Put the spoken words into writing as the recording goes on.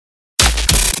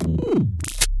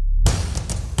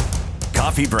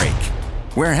Coffee Break,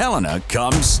 where Helena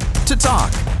comes to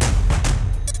talk.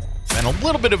 And a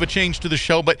little bit of a change to the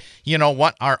show, but you know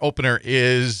what? Our opener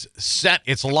is set.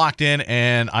 It's locked in,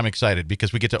 and I'm excited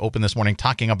because we get to open this morning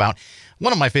talking about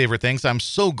one of my favorite things. I'm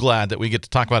so glad that we get to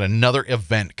talk about another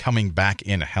event coming back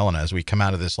in Helena as we come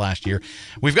out of this last year.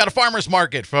 We've got a farmer's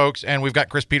market, folks, and we've got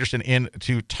Chris Peterson in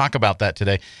to talk about that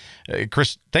today.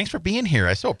 Chris, thanks for being here.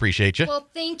 I so appreciate you. Well,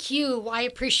 thank you. I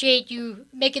appreciate you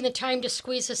making the time to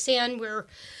squeeze us in. We're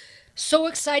so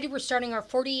excited. We're starting our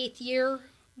 48th year.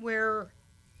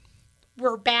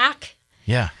 We're back.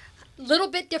 Yeah. Little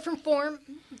bit different form,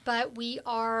 but we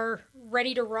are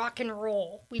ready to rock and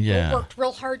roll. We've worked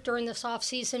real hard during this off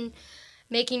season,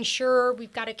 making sure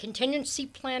we've got a contingency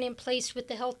plan in place with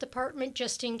the health department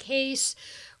just in case.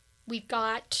 We've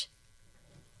got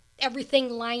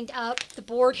everything lined up. The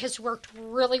board has worked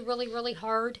really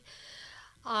hard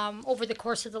over the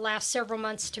course of the last several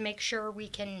months to make sure we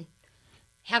can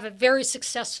have a very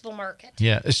successful market.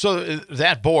 Yeah. So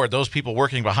that board, those people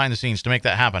working behind the scenes to make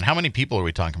that happen, how many people are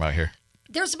we talking about here?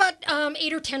 There's about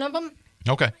 8 or 10 of them.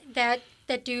 Okay. That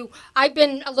do. I've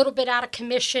been a little bit out of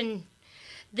commission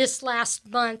this last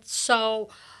month, so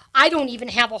I don't even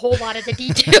have a whole lot of the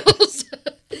details.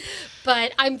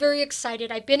 But I'm very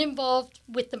excited. I've been involved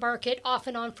with the market off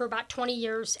and on for about 20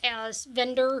 years as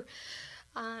vendor,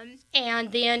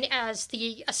 and then as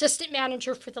the assistant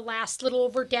manager for the last little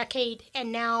over a decade,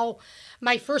 and now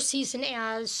my first season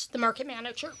as the market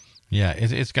manager. Yeah,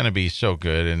 it's going to be so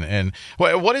good. And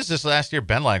what has this last year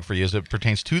been like for you as it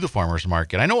pertains to the farmers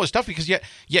market? I know it was tough because you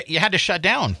had to shut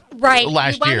down last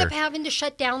year. We wound up having to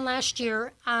shut down last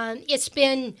year. It's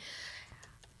been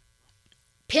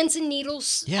pins and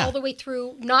needles all the way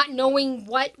through, not knowing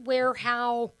what, where,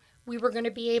 how we were going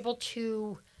to be able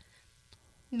to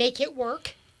make it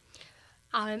work.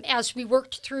 As we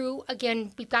worked through,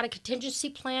 again, we've got a contingency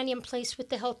plan in place with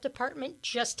the health department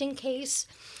just in case.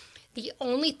 The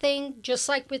only thing, just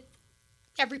like with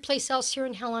every place else here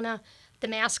in Helena, the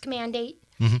mask mandate.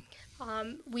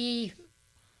 Mm-hmm. We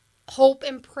hope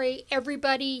and pray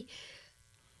everybody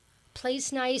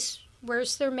plays nice,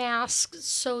 wears their masks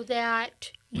so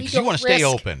that we don't you want to stay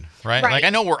open, right? Like I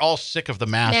know we're all sick of the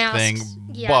mask thing,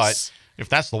 but if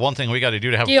that's the one thing we got to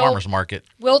do to have a farmer's market,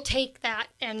 we'll take that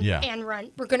and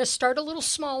run. We're going to start a little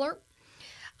smaller.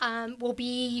 We'll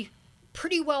be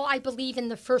pretty well, I believe, in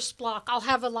the first block. I'll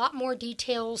have a lot more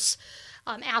details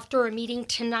after a meeting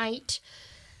tonight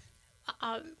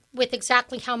with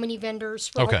exactly how many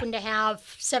vendors. We're hoping to have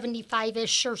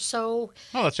 75-ish or so.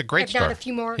 Oh, that's a great start. If not a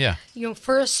few more,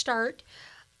 for a start.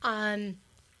 And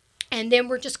then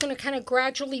we're just going to kind of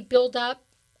gradually build up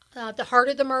the heart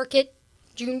of the market.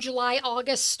 June, July,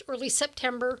 August, early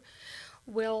September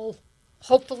will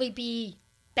hopefully be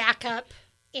back up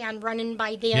and running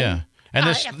by then. Yeah. And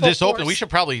this open, we should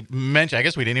probably mention, I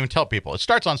guess we didn't even tell people. It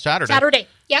starts on Saturday.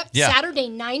 Yep. Yeah. Saturday,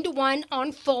 9 to 1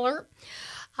 on Fuller.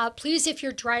 Please, if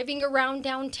you're driving around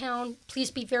downtown,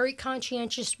 please be very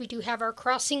conscientious. We do have our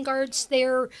crossing guards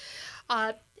there.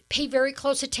 Pay very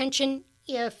close attention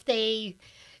if they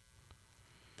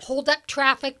hold up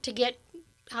traffic to get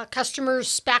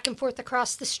customers back and forth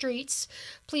across the streets.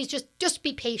 Please just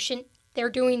be patient. They're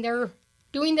doing their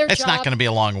job. It's not going to be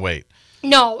a long wait.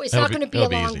 No, it's not going to be a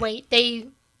long wait. They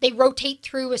rotate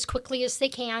through as quickly as they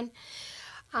can.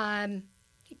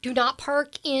 Do not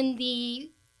park in the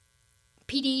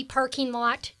PD parking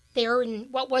lot there in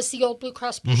what was the old Blue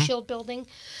Cross Blue Shield building.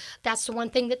 That's the one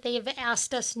thing that they have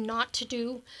asked us not to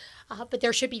do. But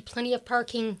there should be plenty of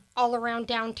parking all around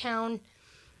downtown.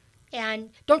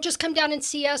 And don't just come down and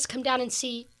see us. Come down and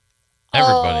see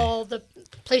everybody. All the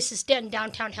places in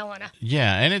downtown Helena.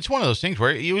 Yeah, and it's one of those things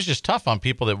where it was just tough on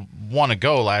people that want to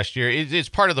go last year. It's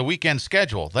part of the weekend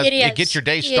schedule. It gets your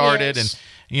day started, and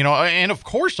and of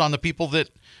course on the people that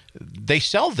they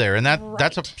sell there, and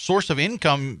that's a source of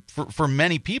income for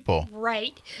many people.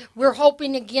 Right. We're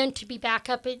hoping again to be back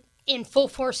up in full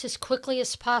force as quickly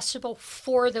as possible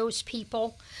for those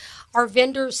people. Our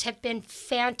vendors have been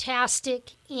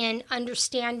fantastic in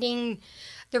understanding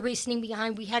the reasoning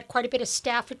behind. We had quite a bit of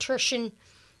staff attrition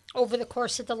over the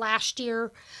course of the last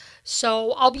year.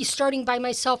 So I'll be starting by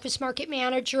myself as market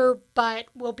manager, but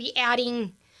we'll be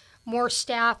adding more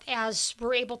staff as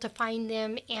we're able to find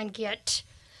them and get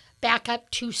back up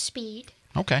to speed.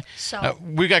 Okay. So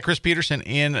we got Chris Peterson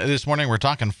in this morning. We're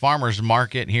talking farmers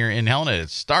market here in Helena.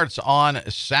 It starts on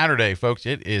Saturday, folks.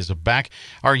 It is back.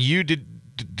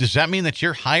 Does that mean that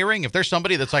you're hiring? If there's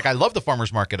somebody that's like, I love the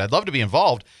farmers market, I'd love to be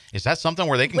involved, is that something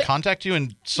where they can contact you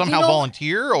and somehow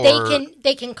volunteer? Or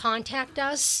they can contact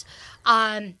us,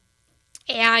 and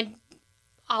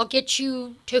I'll get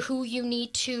you to who you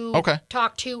need to Okay.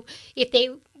 talk to if they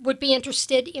would be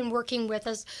interested in working with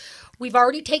us. We've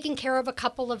already taken care of a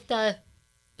couple of the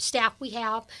staff we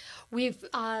have. We've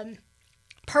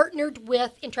partnered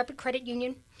with Intrepid Credit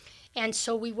Union, and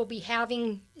so we will be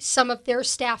having some of their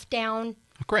staff down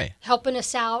Great. helping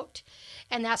us out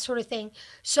and that sort of thing.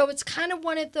 So it's kind of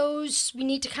one of those, we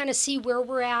need to kind of see where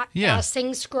we're at as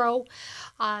things grow.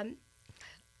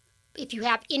 If you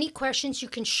have any questions, you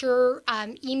can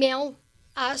email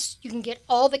us. You can get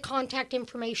all the contact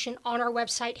information on our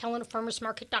website,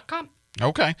 helenafarmersmarket.com.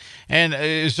 Okay.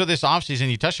 And so this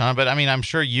offseason, you touched on it, but I mean, I'm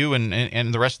sure you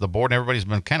and the rest of the board and everybody's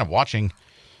been kind of watching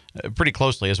pretty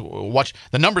closely as watch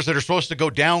the numbers that are supposed to go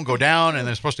down, and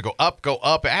they're supposed to go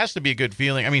up. It has to be a good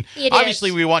feeling. I mean,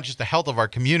 obviously we want just the health of our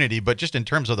community, but just in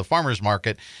terms of the farmers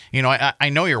market, you know, I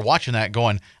know you're watching that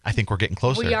going, I think we're getting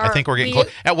closer. We are. I think we're getting close.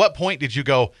 At what point did you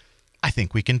go, I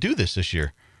think we can do this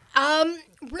year?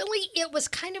 Really, it was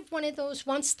kind of one of those,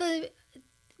 once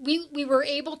we were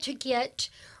able to get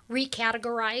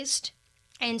recategorized,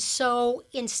 and so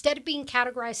instead of being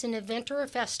categorized an event or a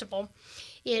festival,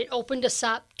 it opened us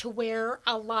up to where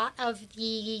a lot of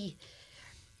the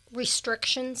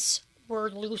restrictions were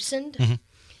loosened. Mm-hmm.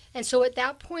 And so at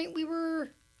that point, we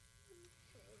were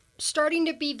starting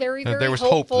to be very, very there was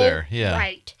hopeful. Hope there, yeah.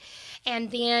 Right.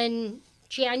 And then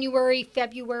January,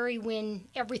 February, when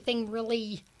everything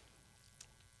really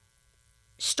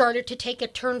started to take a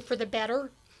turn for the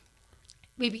better,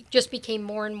 we just became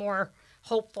more and more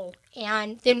hopeful.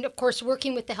 And then, of course,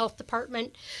 working with the health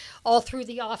department all through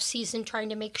the off season, trying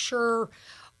to make sure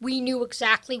we knew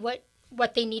exactly what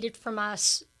they needed from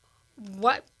us,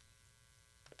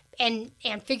 and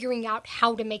figuring out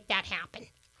how to make that happen.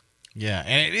 Yeah,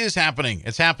 and it is happening.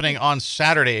 It's happening on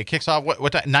Saturday. It kicks off,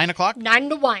 what time? 9 o'clock? 9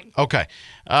 to 1. Okay.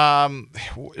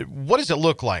 What does it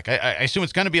look like? I assume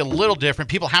it's going to be a little different.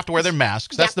 People have to wear their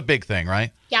masks. That's the big thing,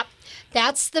 right? Yep.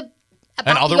 That's the...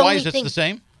 And otherwise, it's the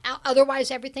same? Otherwise,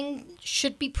 everything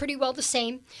should be pretty well the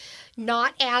same.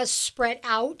 Not as spread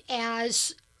out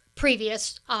as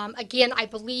previous. Again, I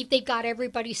believe they got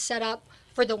everybody set up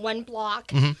for the one block.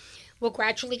 Mm-hmm. We'll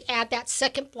gradually add that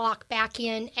second block back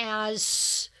in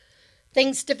as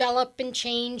things develop and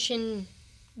change and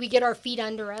we get our feet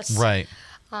under us. Right.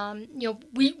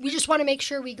 We just want to make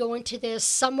sure we go into this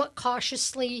somewhat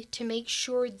cautiously to make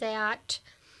sure that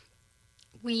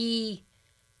we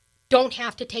don't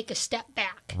have to take a step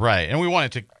back. Right. And we want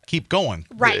it to keep going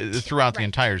throughout the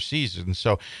entire season.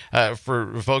 So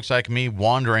for folks like me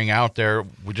wandering out there,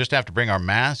 we just have to bring our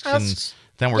masks and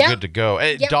then we're good to go.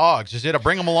 Dogs, is it a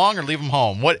bring them along or leave them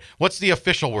home? What's the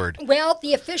official word? Well,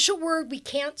 the official word, we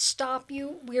can't stop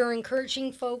you. We are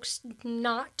encouraging folks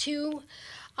not to.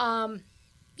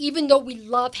 Even though we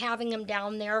love having them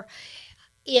down there,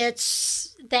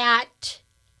 it's that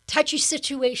touchy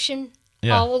situation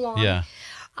all along. Yeah.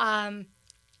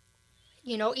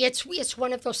 It's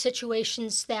one of those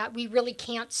situations that we really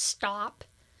can't stop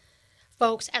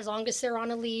folks as long as they're on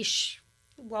a leash,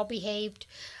 well behaved.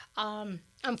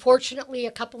 Unfortunately,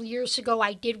 a couple years ago,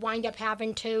 I did wind up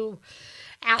having to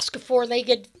ask a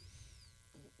four-legged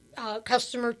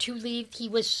customer to leave. He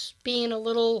was being a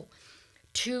little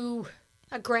too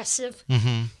aggressive.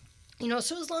 Mm-hmm.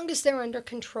 So as long as they're under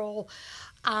control,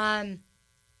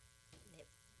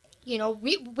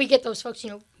 we get those folks,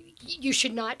 you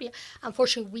should not be.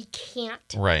 Unfortunately, we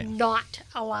can't not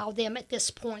allow them at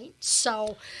this point.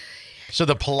 So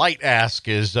the polite ask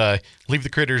is leave the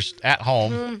critters at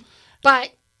home. Mm-hmm.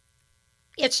 But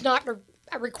it's not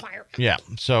a requirement. Yeah.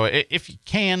 So if you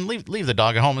can, leave the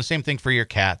dog at home. The same thing for your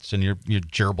cats and your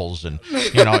gerbils. And,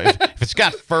 if it's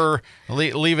got fur,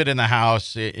 leave it in the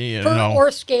house. Fur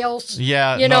or scales.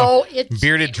 Yeah. It's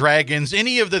bearded dragons,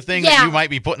 any of the things that you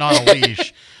might be putting on a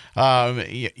leash.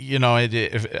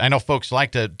 I know folks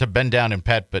like to bend down and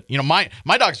pet, but, my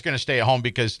dog's going to stay at home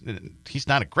because he's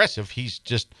not aggressive. He's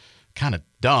just kind of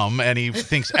dumb and he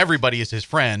thinks everybody is his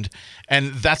friend,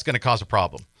 and that's going to cause a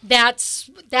problem. That's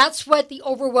what the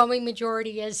overwhelming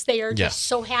majority is. They are just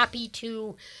so happy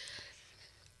to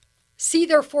see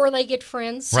their four-legged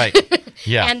friends. Right.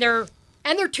 Yeah. and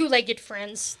their two-legged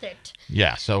friends that.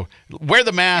 Yeah. So wear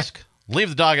the mask. Leave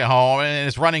the dog at home, and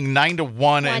it's running 9 to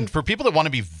 1. And for people that want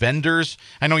to be vendors,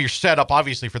 I know you're set up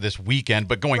obviously for this weekend,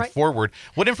 but going forward,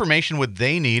 what information would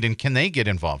they need, and can they get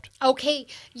involved? Okay.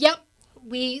 Yep.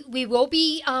 We will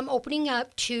be opening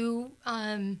up to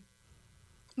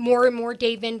more and more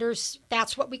day vendors.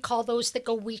 That's what we call those that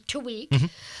go week to week.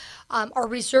 Mm-hmm. Our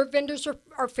reserve vendors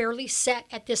are fairly set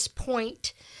at this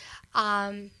point,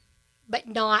 but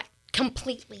not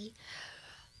completely.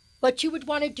 What you would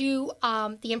want to do,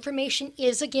 the information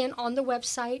is again on the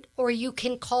website, or you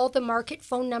can call the market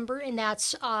phone number, and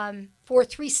that's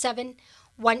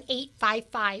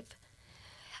 437-1855.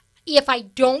 If I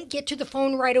don't get to the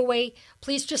phone right away,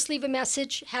 please just leave a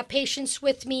message. Have patience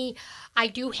with me. I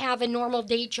do have a normal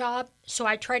day job, so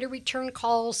I try to return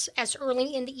calls as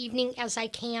early in the evening as I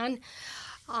can.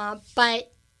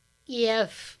 But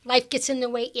if life gets in the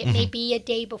way, it may be a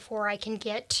day before I can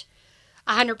get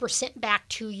 100% back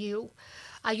to you.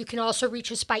 You can also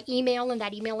reach us by email, and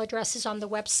that email address is on the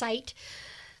website.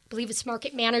 I believe it's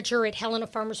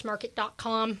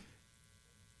marketmanager@helenafarmersmarket.com.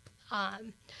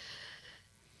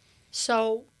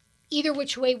 So either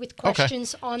which way with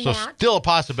questions on so that. Still a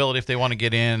possibility if they want to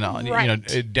get in,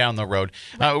 down the road.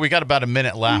 We got about a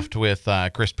minute left with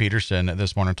Chris Peterson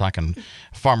this morning talking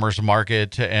farmers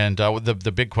market, and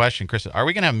the big question, Chris, are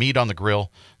we going to have meat on the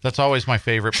grill? That's always my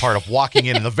favorite part of walking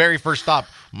in. The very first stop,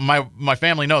 my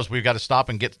family knows we've got to stop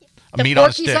and get meat on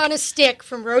a stick. The Porky's on a stick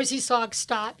from Rosie's Hog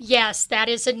Stop. Yes, that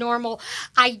is a normal.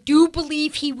 I do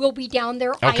believe he will be down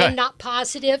there. Okay. I am not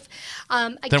positive.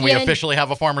 Then we officially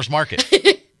have a farmer's market.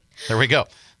 There we go.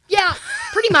 Yeah,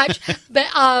 pretty much. But,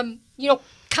 come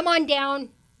on down.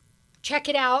 Check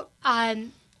it out.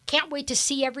 Can't wait to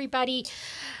see everybody.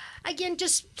 Again,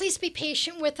 just please be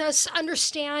patient with us.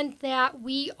 Understand that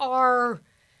we are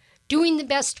doing the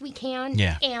best we can.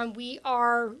 Yeah. And we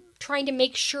are trying to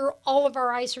make sure all of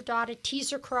our I's are dotted,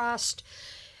 T's are crossed,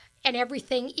 and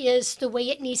everything is the way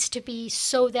it needs to be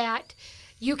so that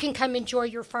you can come enjoy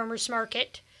your farmer's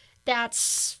market.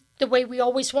 That's the way we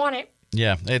always want it.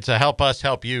 Yeah, it's a help us,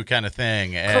 help you kind of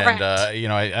thing. And, Correct.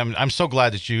 I'm so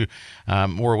glad that you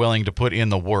were willing to put in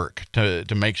the work to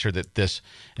make sure that this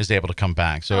is able to come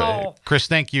back. So, Chris,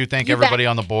 thank you. Thank everybody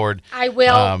on the board. I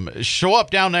will. Show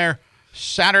up down there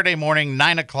Saturday morning,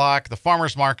 9 o'clock, the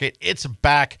farmer's market. It's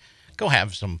back. Go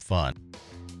have some fun.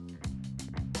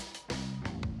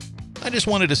 I just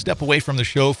wanted to step away from the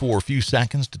show for a few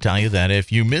seconds to tell you that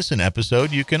if you miss an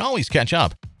episode, you can always catch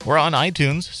up. We're on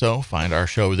iTunes, so find our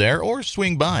show there or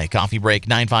swing by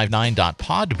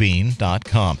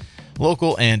coffeebreak959.podbean.com.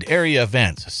 Local and area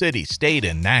events, city, state,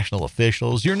 and national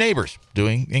officials, your neighbors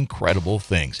doing incredible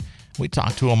things. We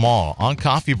talk to them all on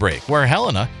Coffee Break, where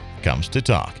Helena comes to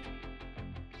talk.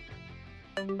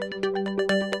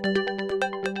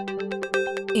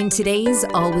 In today's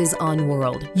always-on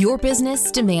world, your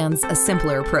business demands a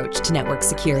simpler approach to network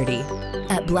security.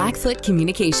 At Blackfoot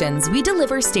Communications, we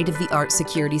deliver state-of-the-art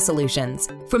security solutions,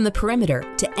 from the perimeter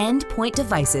to endpoint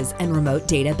devices and remote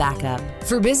data backup,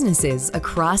 for businesses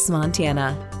across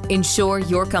Montana. Ensure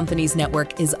your company's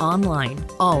network is online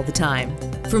all the time.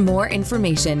 For more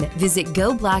information, visit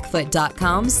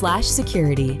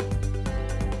goblackfoot.com/security.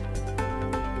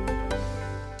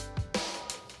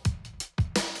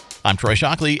 I'm Troy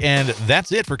Shockley, and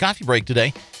that's it for Coffee Break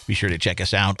today. Be sure to check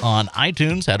us out on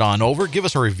iTunes. Head on over, give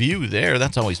us a review there.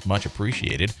 That's always much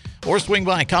appreciated. Or swing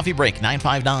by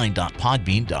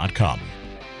coffeebreak959.podbean.com.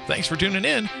 Thanks for tuning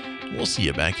in. We'll see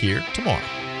you back here tomorrow.